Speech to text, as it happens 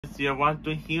You want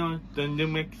to hear the New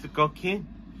Mexico Kid?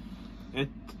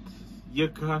 You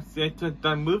can enter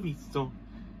the movie store.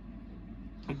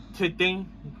 Today,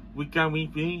 we can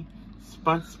review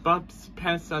SpongeBob's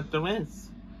Pest on the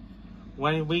List.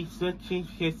 While researching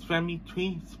his family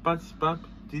tree, SpongeBob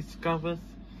discovers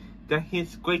that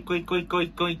his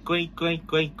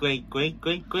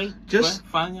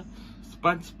great-great-great-great-great-great-great-great-great-grandfather,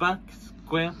 SpongeBob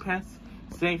SquarePants,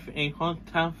 saved a whole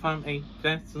town from a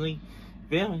ghastly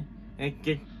villain and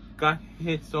got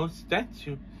his own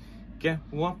statue. Get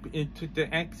warped into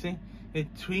the action and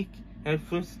tweak and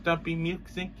foot-stomping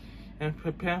music and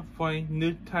prepare for a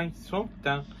new time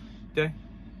showdown that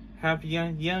have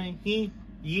you yelling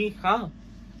yeehaw.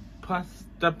 Plus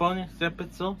the bonus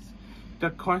episodes, the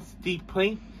course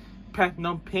play, pack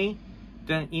no pay,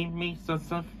 the inmates of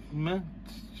something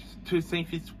to save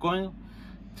his squirrel,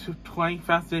 to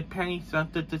 20,000 pennies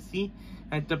under the sea,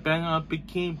 and the battle of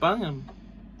Bikini Bottom.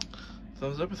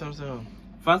 Thumbs up or thumbs down?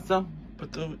 Thumbs up.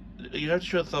 You have to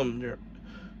show a thumb there.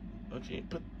 Okay,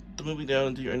 put the movie down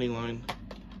and do your ending line.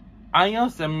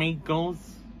 Adios, amigos.